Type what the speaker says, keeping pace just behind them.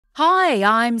Hi,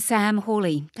 I'm Sam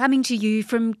Hawley, coming to you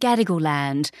from Gadigal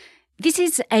Land. This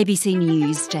is ABC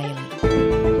News Daily.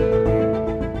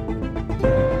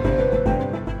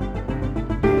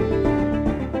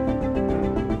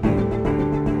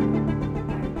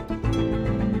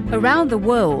 Around the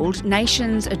world,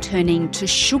 nations are turning to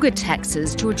sugar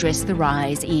taxes to address the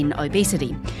rise in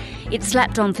obesity. It's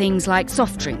slapped on things like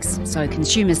soft drinks, so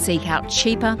consumers seek out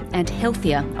cheaper and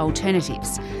healthier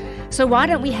alternatives. So why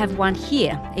don't we have one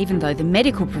here, even though the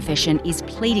medical profession is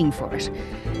pleading for it?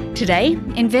 Today,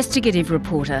 Investigative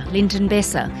reporter Linton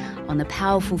Besser on the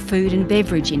powerful food and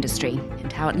beverage industry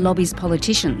and how it lobbies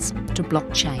politicians to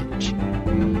block change.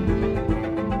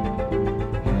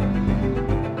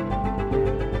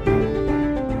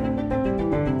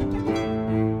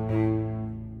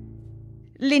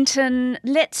 Linton,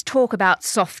 let's talk about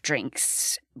soft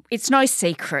drinks. It's no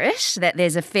secret that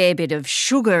there's a fair bit of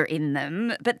sugar in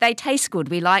them, but they taste good.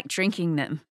 We like drinking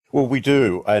them. Well, we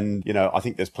do. And, I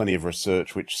think there's plenty of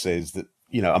research which says that,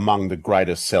 among the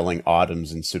greatest selling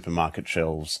items in supermarket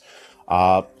shelves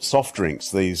are soft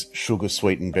drinks, these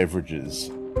sugar-sweetened beverages.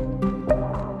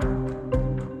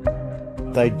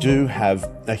 They do have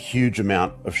a huge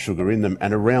amount of sugar in them,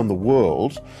 and around the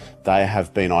world, they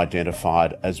have been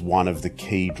identified as one of the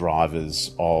key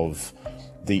drivers of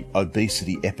the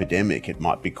obesity epidemic, it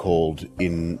might be called,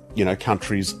 in,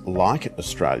 countries like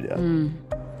Australia.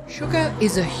 Sugar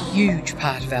is a huge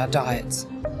part of our diets,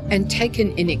 and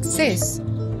taken in excess,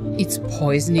 it's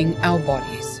poisoning our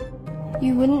bodies.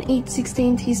 You wouldn't eat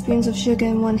 16 teaspoons of sugar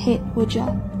in one hit, would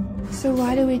ya? So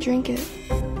why do we drink it?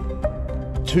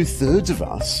 2/3 of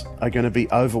us are going to be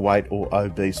overweight or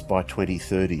obese by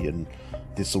 2030, and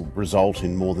this will result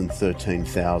in more than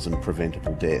 13,000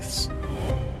 preventable deaths.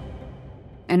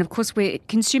 And of course, we're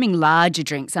consuming larger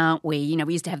drinks, aren't we?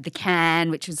 We used to have the can,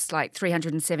 which was like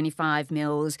 375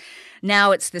 mils.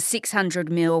 Now it's the 600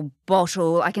 ml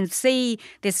bottle. I can see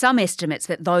there's some estimates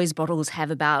that those bottles have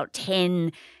about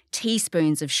 10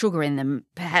 teaspoons of sugar in them,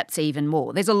 perhaps even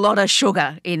more. There's a lot of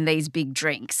sugar in these big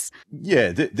drinks.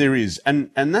 Yeah, there is. And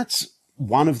that's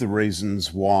one of the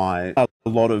reasons why a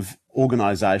lot of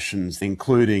organisations,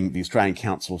 including the Australian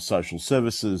Council of Social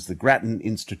Services, the Grattan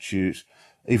Institute,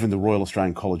 even the Royal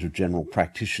Australian College of General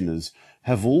Practitioners,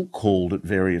 have all called at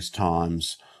various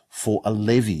times for a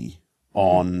levy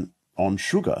on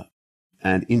sugar,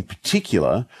 and in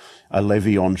particular, a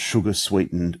levy on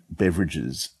sugar-sweetened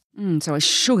beverages. So a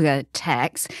sugar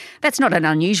tax. That's not an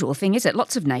unusual thing, is it?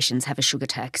 Lots of nations have a sugar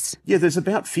tax. Yeah, there's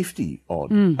about 50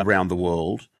 odd around the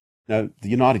world. The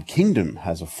United Kingdom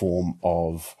has a form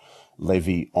of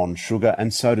levy on sugar,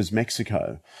 and so does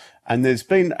Mexico. And there's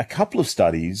been a couple of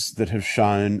studies that have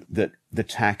shown that the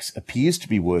tax appears to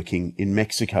be working in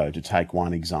Mexico, to take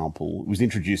one example. It was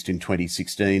introduced in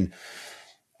 2016,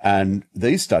 and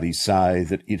these studies say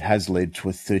that it has led to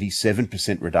a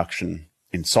 37% reduction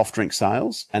in soft drink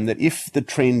sales, and that if the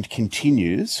trend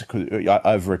continues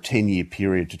over a 10-year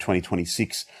period to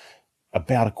 2026,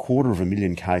 about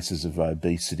 250,000 cases of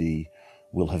obesity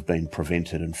will have been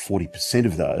prevented, and 40%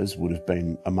 of those would have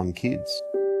been among kids.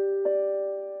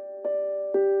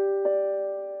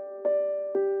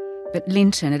 But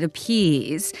Linton, it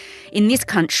appears in this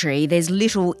country there's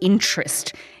little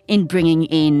interest in bringing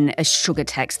in a sugar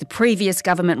tax. The previous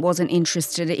government wasn't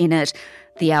interested in it.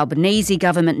 The Albanese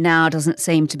government now doesn't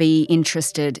seem to be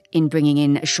interested in bringing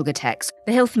in a sugar tax.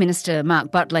 The Health Minister, Mark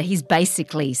Butler, he's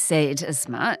basically said as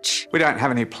much. We don't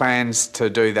have any plans to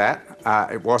do that.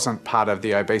 It wasn't part of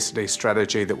the obesity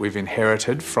strategy that we've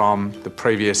inherited from the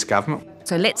previous government.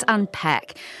 So let's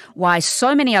unpack why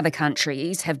so many other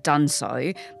countries have done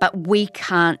so, but we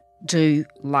can't do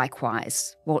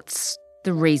likewise. What's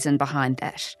the reason behind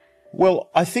that? Well,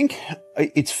 I think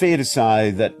it's fair to say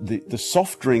that the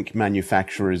soft drink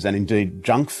manufacturers, and indeed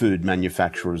junk food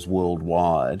manufacturers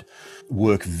worldwide,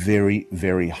 work very,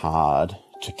 very hard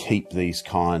to keep these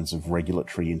kinds of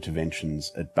regulatory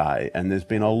interventions at bay. And there's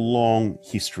been a long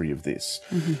history of this.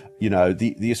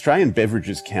 The Australian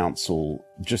Beverages Council,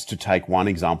 just to take one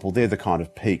example, they're the kind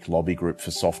of peak lobby group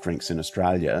for soft drinks in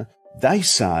Australia. They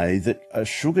say that a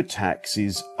sugar tax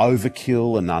is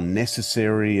overkill and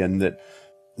unnecessary, and that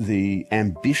the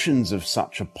ambitions of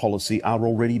such a policy are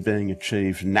already being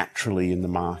achieved naturally in the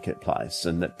marketplace,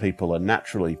 and that people are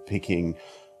naturally picking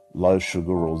low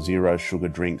sugar or zero sugar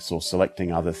drinks or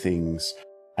selecting other things.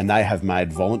 And they have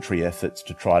made voluntary efforts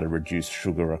to try to reduce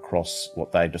sugar across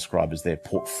what they describe as their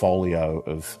portfolio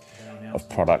of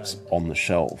products on the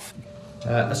shelf.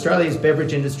 Australia's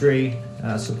beverage industry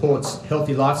supports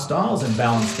healthy lifestyles and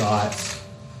balanced diets.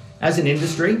 As an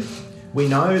industry, we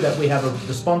know that we have a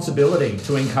responsibility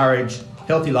to encourage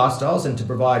healthy lifestyles and to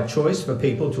provide choice for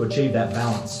people to achieve that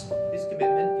balance. This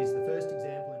commitment is the first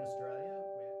example in Australia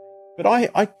where... But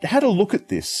I had a look at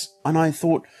this and I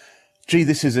thought, gee,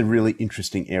 this is a really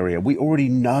interesting area. We already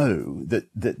know that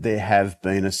there have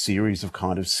been a series of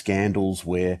kind of scandals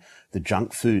where the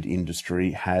junk food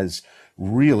industry has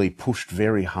really pushed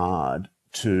very hard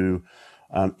to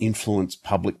influence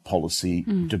public policy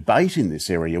debate in this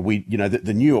area.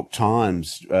 The New York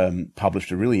Times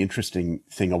published a really interesting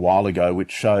thing a while ago,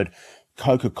 which showed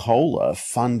Coca-Cola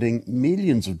funding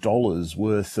millions of dollars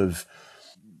worth of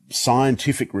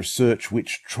scientific research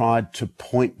which tried to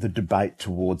point the debate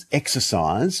towards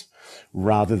exercise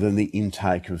rather than the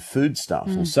intake of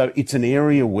foodstuffs. So it's an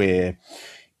area where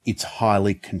it's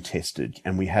highly contested,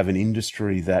 and we have an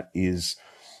industry that is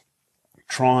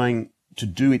trying to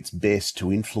do its best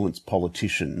to influence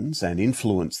politicians and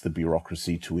influence the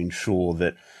bureaucracy to ensure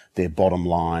that their bottom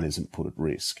line isn't put at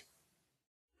risk.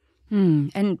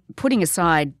 And putting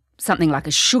aside something like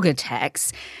a sugar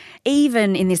tax,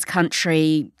 even in this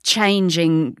country,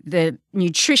 changing the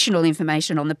nutritional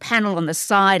information on the panel on the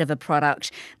side of a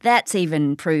product, that's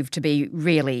even proved to be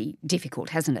really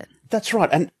difficult, hasn't it? That's right.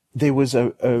 And there was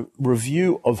a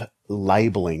review of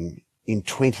labelling in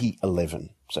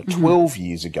 2011. So 12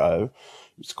 years ago.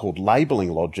 It's called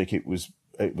Labelling Logic. It was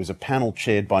a panel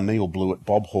chaired by Neil Blewett,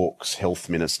 Bob Hawke's health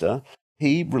minister.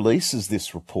 He releases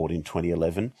this report in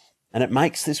 2011, and it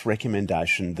makes this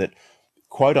recommendation that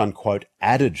quote-unquote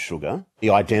added sugar be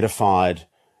identified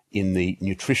in the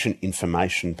nutrition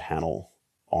information panel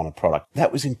on a product.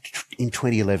 That was in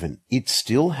 2011. It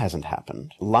still hasn't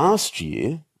happened. Last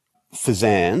year,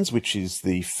 FSANZ, which is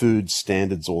the Food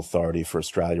Standards Authority for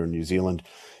Australia and New Zealand,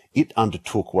 it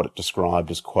undertook what it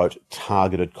described as, quote,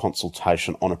 targeted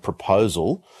consultation on a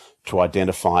proposal to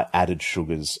identify added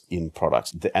sugars in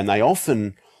products. And they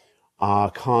often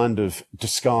are kind of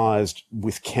disguised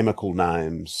with chemical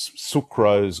names,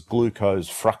 sucrose, glucose,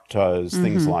 fructose,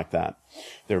 things like that.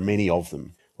 There are many of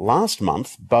them. Last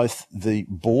month, both the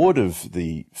board of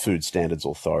the Food Standards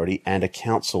Authority and a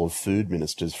council of food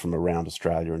ministers from around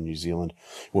Australia and New Zealand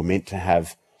were meant to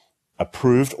have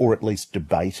approved or at least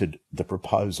debated the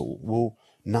proposal. Well,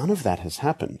 none of that has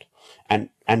happened.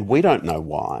 And we don't know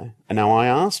why. And now I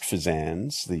asked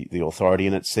FSANZ, the authority,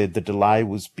 and it said the delay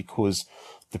was because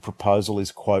the proposal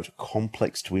is, quote,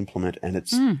 complex to implement and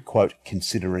it's, quote,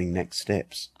 considering next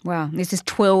steps. Wow, this is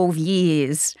 12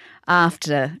 years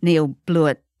after Neil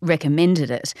Blewett recommended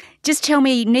it. Just tell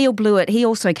me, Neil Blewett, he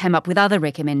also came up with other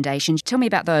recommendations. Tell me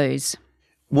about those.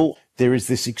 Well, there is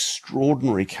this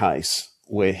extraordinary case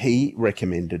where he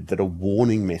recommended that a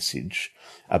warning message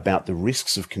about the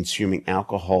risks of consuming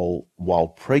alcohol while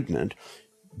pregnant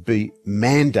be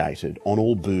mandated on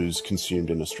all booze consumed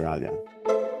in Australia.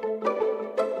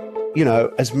 You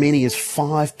know, as many as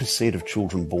 5% of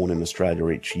children born in Australia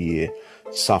each year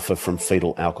suffer from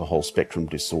fetal alcohol spectrum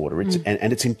disorder. And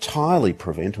it's entirely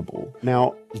preventable.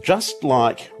 Now, just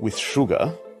like with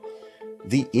sugar,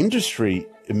 the industry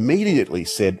immediately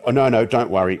said, oh, no, don't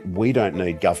worry, we don't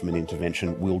need government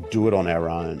intervention, we'll do it on our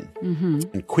own.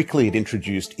 And quickly it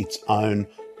introduced its own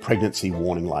pregnancy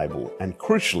warning label. And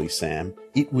crucially, Sam,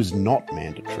 it was not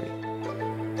mandatory.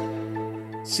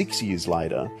 6 years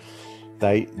later,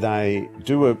 they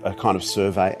do a kind of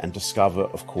survey and discover,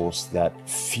 of course, that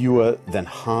fewer than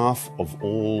half of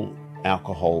all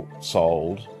alcohol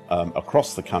sold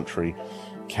across the country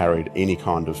carried any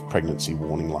kind of pregnancy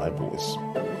warning labels.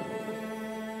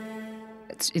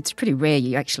 It's pretty rare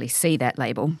you actually see that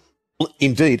label.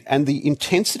 Indeed, and the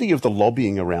intensity of the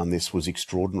lobbying around this was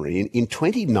extraordinary. In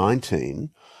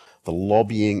 2019, the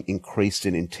lobbying increased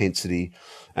in intensity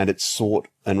and it sought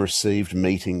and received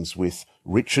meetings with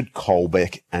Richard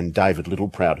Colbeck and David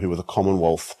Littleproud, who were the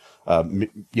Commonwealth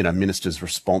ministers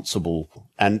responsible.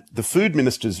 And the food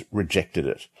ministers rejected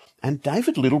it. And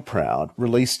David Littleproud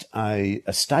released a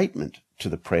statement to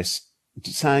the press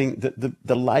saying that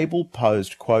the label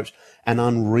posed, quote, an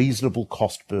unreasonable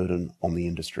cost burden on the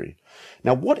industry.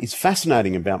 Now, what is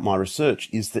fascinating about my research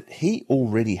is that he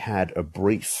already had a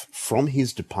brief from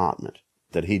his department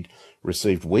that he'd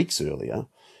received weeks earlier,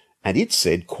 and it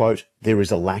said, quote, there is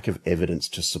a lack of evidence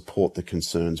to support the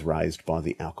concerns raised by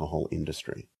the alcohol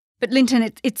industry. But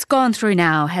Linton, it's gone through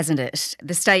now, hasn't it?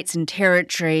 The states and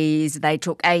territories, they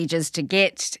took ages to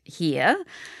get here,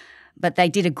 but they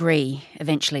did agree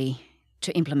eventually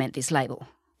to implement this label.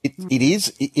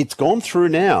 It's gone through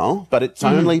now, but it's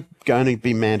only going to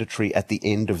be mandatory at the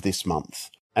end of this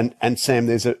month. And Sam,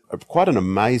 there's quite an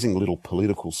amazing little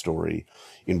political story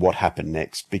in what happened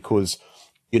next, because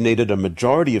you needed a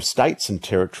majority of states and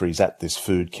territories at this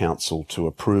Food Council to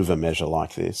approve a measure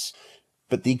like this.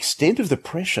 But the extent of the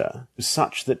pressure was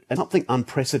such that something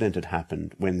unprecedented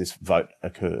happened when this vote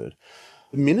occurred.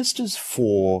 The ministers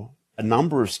for a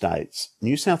number of states,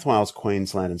 New South Wales,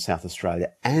 Queensland and South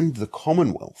Australia, and the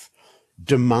Commonwealth,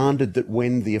 demanded that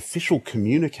when the official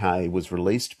communique was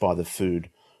released by the Food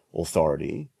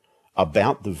Authority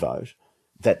about the vote,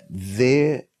 that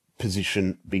their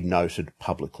position be noted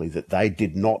publicly, that they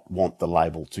did not want the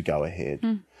label to go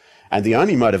ahead. And the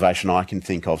only motivation I can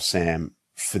think of, Sam,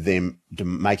 for them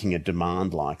making a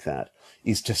demand like that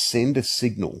is to send a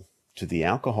signal to the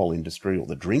alcohol industry or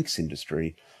the drinks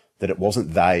industry that it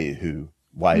wasn't they who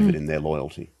wavered in their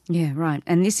loyalty. Yeah, right.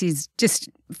 And this is, just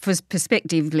for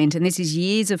perspective, Linton, this is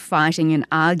years of fighting and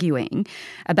arguing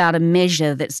about a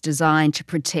measure that's designed to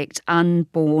protect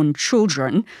unborn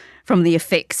children from the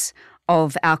effects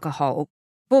of alcohol.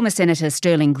 Former Senator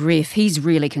Sterling Griff, he's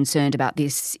really concerned about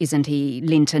this, isn't he,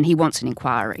 Linton? He wants an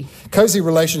inquiry. Cosy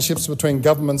relationships between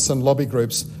governments and lobby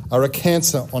groups are a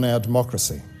cancer on our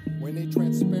democracy. We need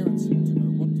transparency to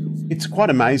know what deals... It's quite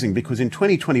amazing because in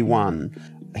 2021,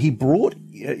 he brought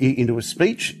into a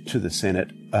speech to the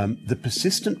Senate the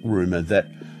persistent rumour that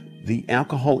the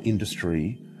alcohol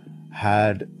industry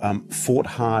had fought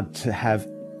hard to have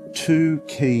two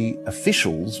key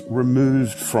officials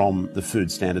removed from the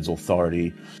Food Standards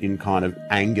Authority in kind of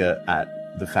anger at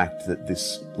the fact that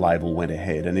this label went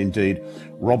ahead. And indeed,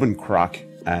 Robin Cruck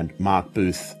and Mark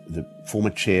Booth, the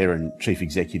former chair and chief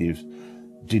executive,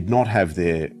 did not have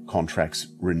their contracts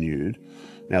renewed.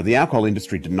 Now, the alcohol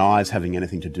industry denies having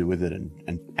anything to do with it,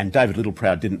 and David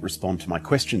Littleproud didn't respond to my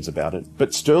questions about it.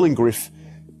 But Sterling Griff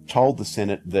told the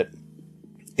Senate that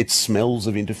it smells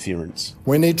of interference.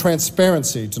 We need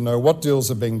transparency to know what deals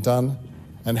are being done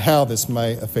and how this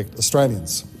may affect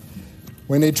Australians.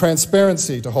 We need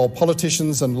transparency to hold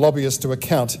politicians and lobbyists to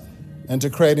account and to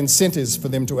create incentives for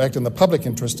them to act in the public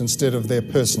interest instead of their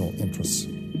personal interests.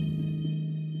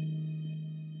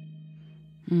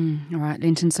 All right,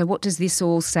 Linton, so what does this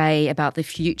all say about the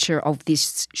future of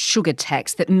this sugar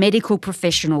tax that medical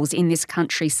professionals in this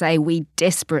country say we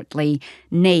desperately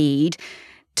need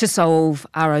to solve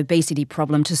our obesity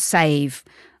problem, to save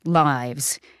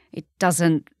lives? It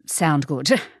doesn't sound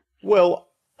good. Well,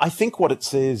 I think what it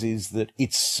says is that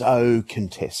it's so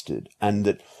contested and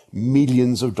that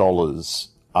millions of dollars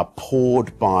are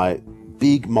poured by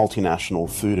big multinational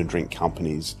food and drink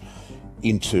companies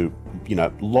into,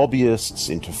 lobbyists,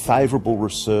 into favourable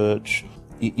research,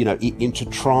 into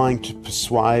trying to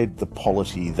persuade the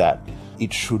polity that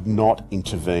it should not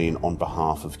intervene on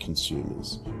behalf of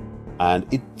consumers. And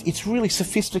it's really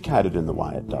sophisticated in the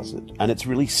way it does it, and it's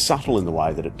really subtle in the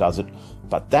way that it does it.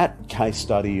 But that case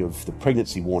study of the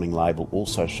pregnancy warning label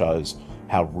also shows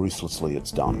how ruthlessly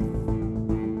it's done.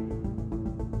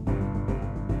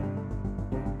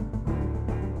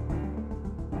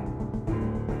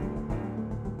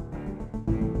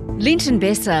 Linton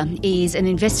Besser is an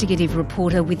investigative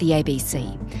reporter with the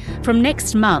ABC. From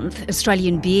next month,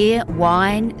 Australian beer,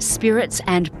 wine, spirits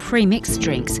and pre-mixed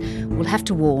drinks will have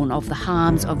to warn of the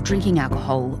harms of drinking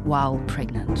alcohol while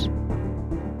pregnant.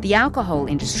 The alcohol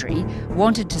industry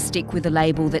wanted to stick with a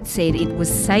label that said it was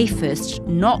safest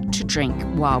not to drink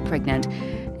while pregnant,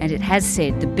 and it has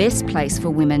said the best place for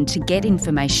women to get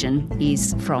information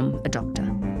is from a doctor.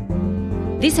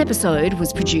 This episode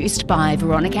was produced by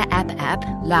Veronica App,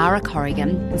 Lara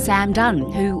Corrigan and Sam Dunn,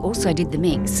 who also did the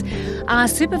mix. Our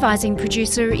supervising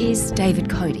producer is David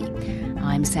Cody.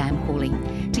 I'm Sam Hawley.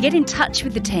 To get in touch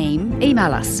with the team,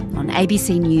 email us on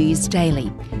ABC News Daily,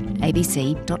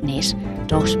 abc.net.au.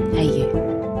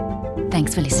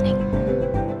 Thanks for listening.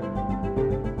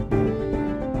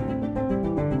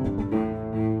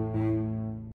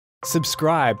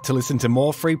 Subscribe to listen to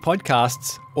more free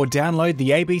podcasts or download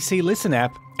the ABC Listen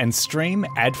app and stream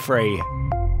ad-free.